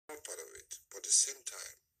part of it. But at the same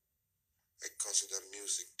time, I consider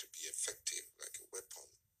music to be effective, like a weapon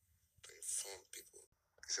to inform people.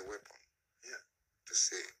 It's a weapon, yeah, to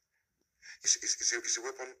say. It's a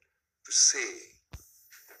weapon to say,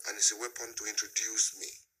 and it's a weapon to introduce me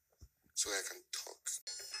so I can talk.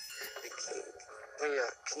 The king. When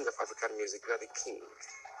you're king of African music, you are the king.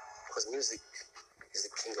 Because music is the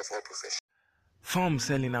king of all professions. From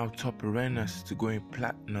selling out top arenas to going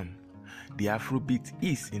platinum, the Afrobeat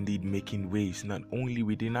is indeed making waves not only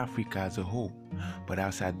within Africa as a whole, but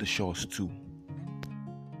outside the shores too.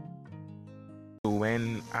 So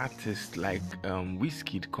when artists like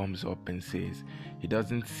Wizkid comes up and says he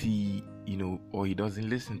doesn't see, or he doesn't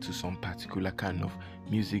listen to some particular kind of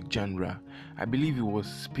music genre, I believe he was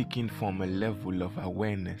speaking from a level of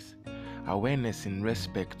awareness in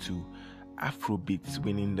respect to Afrobeats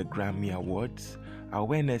winning the Grammy Awards,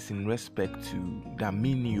 awareness in respect to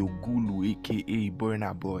Damini Ogulu aka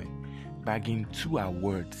Burna Boy bagging 2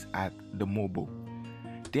 awards at the Mobo,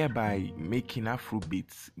 thereby making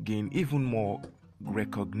Afrobeats gain even more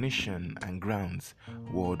recognition and grounds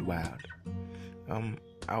worldwide.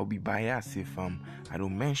 I'll be biased if I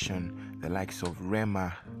don't mention the likes of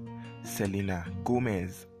Rema, Selena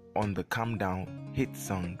Gomez on the Calm Down hit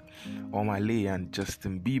song, Omale and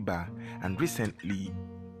Justin Bieber, and recently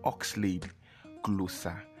Oxlade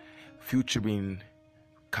Closer featuring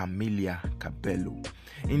Camila Cabello.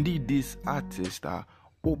 Indeed, these artists are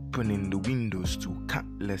opening the windows to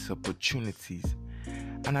countless opportunities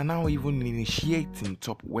and are now even initiating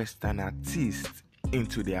top Western artists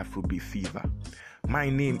into the Afrobeat fever. My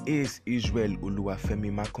name is Israel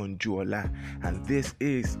Oluwafemi Makonjuola, and this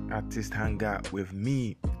is Artist Hangout with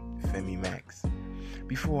me, Femi Max.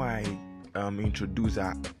 Before I introduce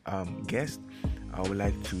our guest, I would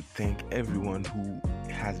like to thank everyone who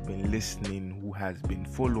has been listening, who has been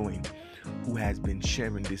following, who has been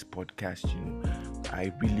sharing this podcast.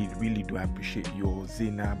 I really do appreciate you,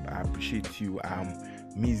 Zainab. I appreciate you,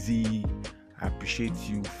 Mizi. I appreciate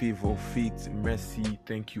you, Favor, Faith, Mercy.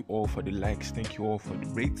 Thank you all for the likes. Thank you all for the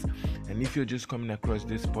rates. And if you're just coming across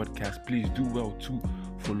this podcast, please do well to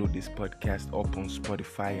follow this podcast up on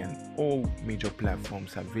Spotify and all major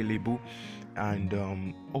platforms available. And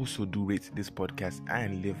also do rate this podcast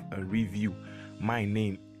and leave a review. My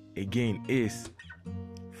name again is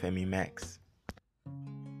Femi Max.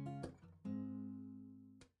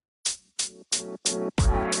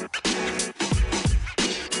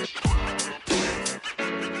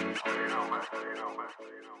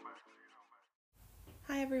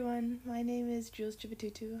 Hi everyone, my name is Jules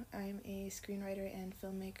Chibatutu. I'm a screenwriter and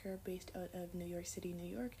filmmaker based out of New York City, New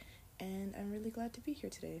York, and I'm really glad to be here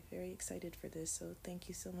today. Very excited for this, so thank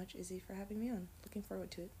you so much, Izzy, for having me on. Looking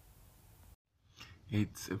forward to it.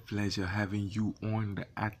 It's a pleasure having you on the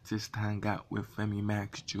Artist Hangout with Femi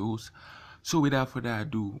Max, Jules. So without further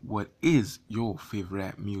ado, what is your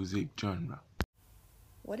favorite music genre?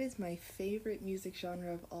 What is my favorite music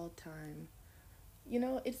genre of all time?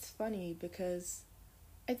 It's funny because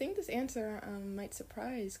I think this answer might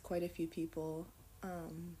surprise quite a few people.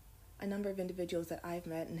 A number of individuals that I've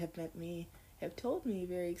met and have met me have told me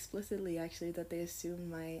very explicitly, actually, that they assumed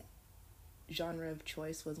my genre of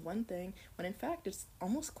choice was one thing, when in fact it's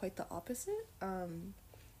almost quite the opposite.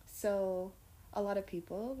 So a lot of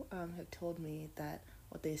people have told me that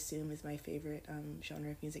what they assume is my favorite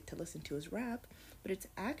genre of music to listen to is rap, but it's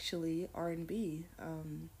actually R&B.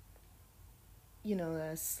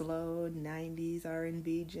 A slow 90s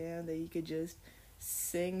R&B jam that you could just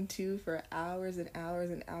sing to for hours and hours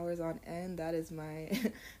and hours on end. That is my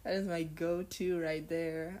my go-to right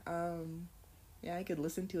there. Yeah, I could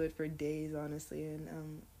listen to it for days, honestly,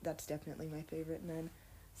 and that's definitely my favorite. And then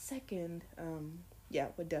second,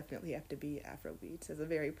 would definitely have to be Afrobeats. As a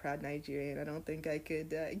very proud Nigerian, I don't think I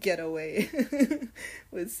could get away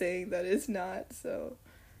with saying that it's not. So,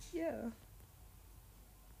 yeah.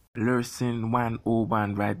 Lesson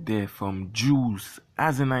 101 right there from Jules.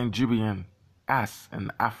 As a Nigerian, as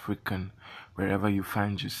an African, wherever you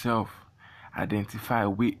find yourself, identify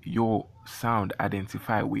with your sound,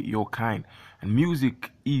 identify with your kind. And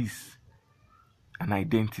music is an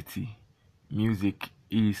identity. Music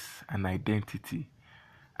is an identity.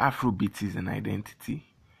 Afrobeat is an identity.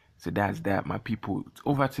 So that's that, my people.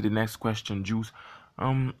 Over to the next question, Jules.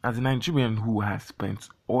 As a Nigerian who has spent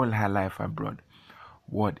all her life abroad,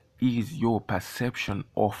 what is your perception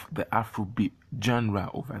of the Afrobeat genre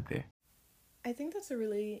over there? I think that's a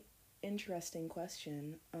really interesting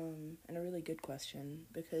question, and a really good question,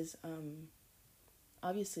 because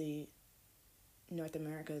obviously North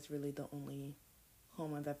America is really the only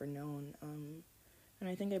home I've ever known. And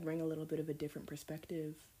I think I bring a little bit of a different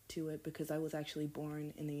perspective to it because I was actually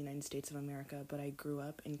born in the United States of America, but I grew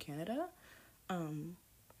up in Canada.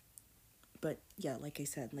 But yeah, like I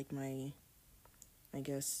said, like my, I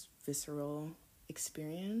guess, visceral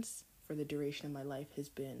experience for the duration of my life has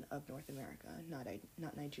been of North America, not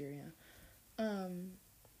Nigeria. And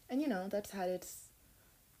that's had its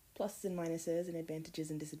pluses and minuses and advantages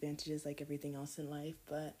and disadvantages like everything else in life.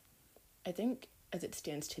 But I think as it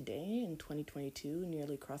stands today in 2022,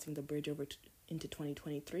 nearly crossing the bridge over into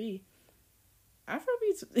 2023,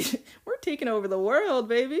 Afrobeats, we're taking over the world,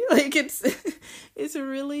 baby. Like it's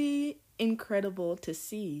really incredible to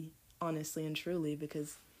see, honestly and truly,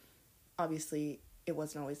 because obviously it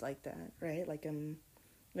wasn't always like that, right? Like I'm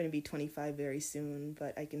going to be 25 very soon,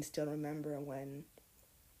 but I can still remember when,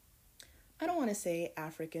 I don't want to say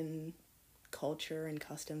African culture and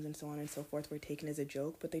customs and so on and so forth were taken as a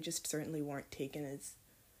joke, but they just certainly weren't taken as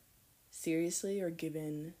seriously or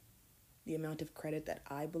given the amount of credit that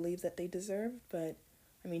I believe that they deserve. But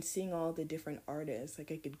I mean, seeing all the different artists,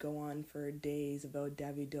 like I could go on for days about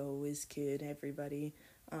Davido, Wizkid, everybody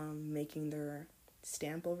making their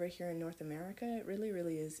stamp over here in North America. It really,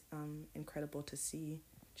 really is incredible to see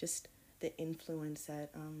just the influence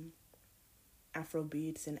that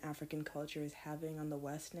Afrobeats and African culture is having on the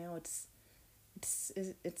West now. It's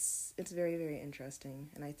very, very interesting,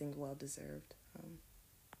 and I think well deserved.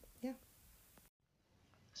 Yeah.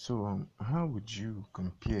 So, how would you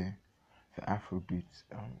compare the Afrobeat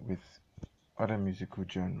with other musical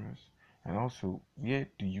genres? And also, where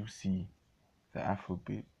do you see the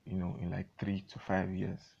Afrobeat, in like 3 to 5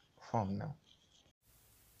 years from now?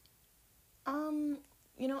 Um,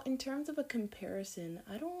 in terms of a comparison,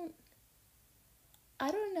 I don't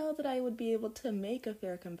know that I would be able to make a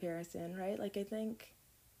fair comparison, right? Like I think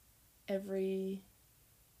every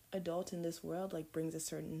adult in this world like brings a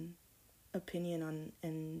certain opinion on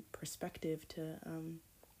and perspective to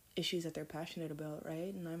issues that they're passionate about,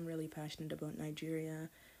 right? And I'm really passionate about Nigeria,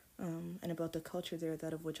 and about the culture there,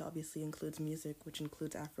 that of which obviously includes music, which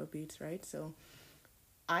includes Afrobeats, right? So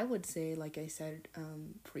I would say, like I said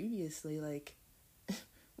previously, like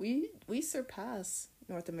we surpass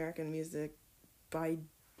North American music by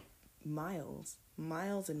miles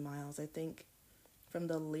and miles. I think from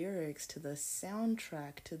the lyrics to the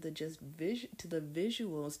soundtrack to the just to the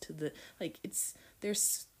visuals to the like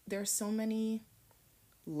there's so many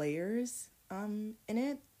layers in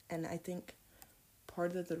it, and I think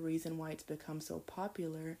part of the reason why it's become so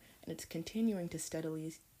popular and it's continuing to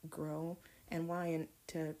steadily grow, and why, and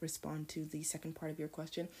to respond to the second part of your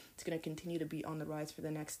question, it's going to continue to be on the rise for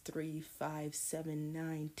the next 3, 5, 7,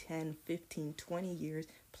 9, 10, 15, 20 years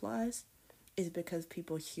plus, is because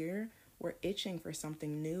people here were itching for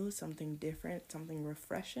something new, something different, something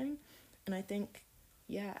refreshing. And I think,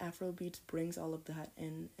 yeah, Afrobeats brings all of that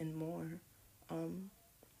and more,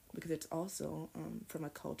 because it's also from a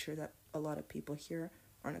culture that a lot of people here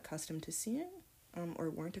aren't accustomed to seeing, or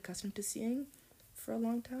weren't accustomed to seeing for a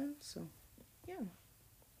long time. So, yeah.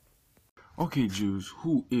 Okay, Jules,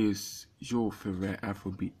 who is your favorite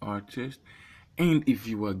Afrobeat artist? And if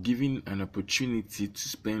you were given an opportunity to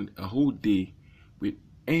spend a whole day with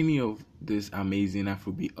any of these amazing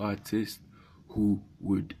Afrobeat artists, who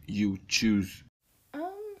would you choose? I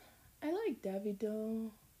like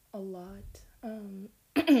Davido a lot.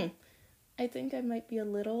 I think I might be a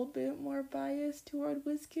little bit more biased toward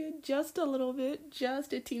Wizkid, just a little bit,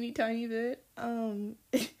 just a teeny tiny bit. And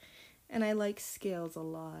I like Scales a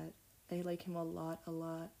lot. I like him a lot.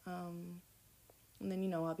 And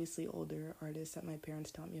then, obviously older artists that my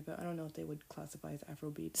parents taught me about. I don't know if they would classify as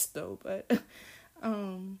Afrobeats though, but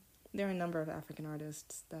there are a number of African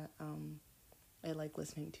artists that I like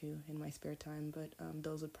listening to in my spare time, but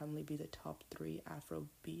those would probably be the top 3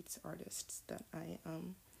 Afrobeats artists that I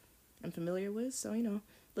am familiar with. So, a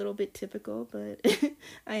little bit typical, but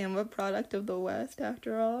I am a product of the West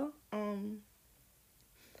after all.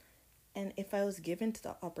 And if I was given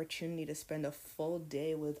the opportunity to spend a full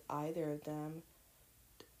day with either of them,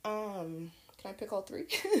 can I pick all 3?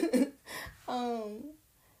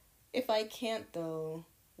 If I can't though,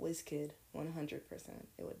 Wizkid, 100%.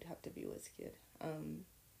 It would have to be Wizkid.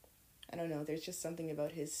 I don't know, there's just something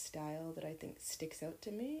about his style that I think sticks out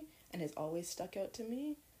to me and has always stuck out to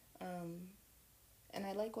me. And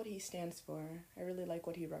I like what he stands for. I really like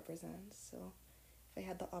what he represents. So if I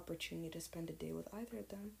had the opportunity to spend a day with either of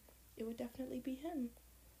them, it would definitely be him.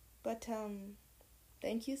 But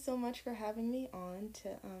thank you so much for having me on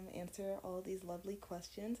to answer all these lovely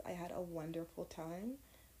questions. I had a wonderful time,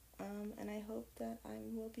 and I hope that I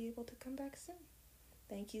will be able to come back soon.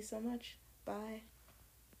 Thank you so much. Bye.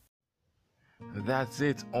 That's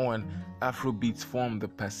it on Afrobeats Form the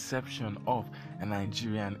Perception of a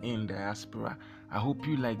Nigerian in Diaspora. I hope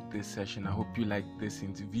you like this session. I hope you like this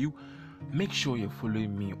interview. Make sure you're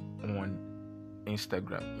following me on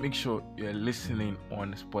Instagram. Make sure you're listening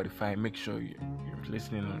on Spotify. Make sure you're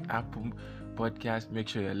listening on Apple Podcast. Make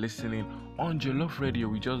sure you're listening on Jollof Radio.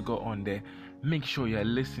 We just got on there. Make sure you're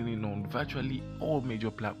listening on virtually all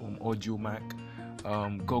major platforms: Audiomack,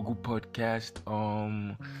 Google Podcast,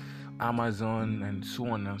 Amazon, and so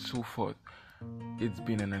on and so forth. It's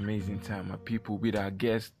been an amazing time, my people, with our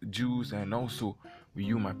guests, Jews, and also with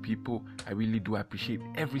you, my people. I really do appreciate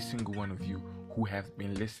every single one of you who have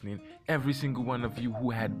been listening, every single one of you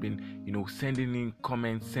who had been, sending in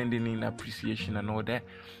comments, sending in appreciation and all that.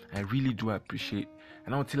 I really do appreciate.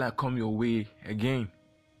 And until I come your way again,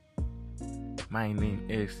 my name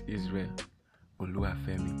is Israel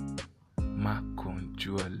Oluwafemi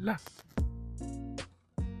Makonjuola.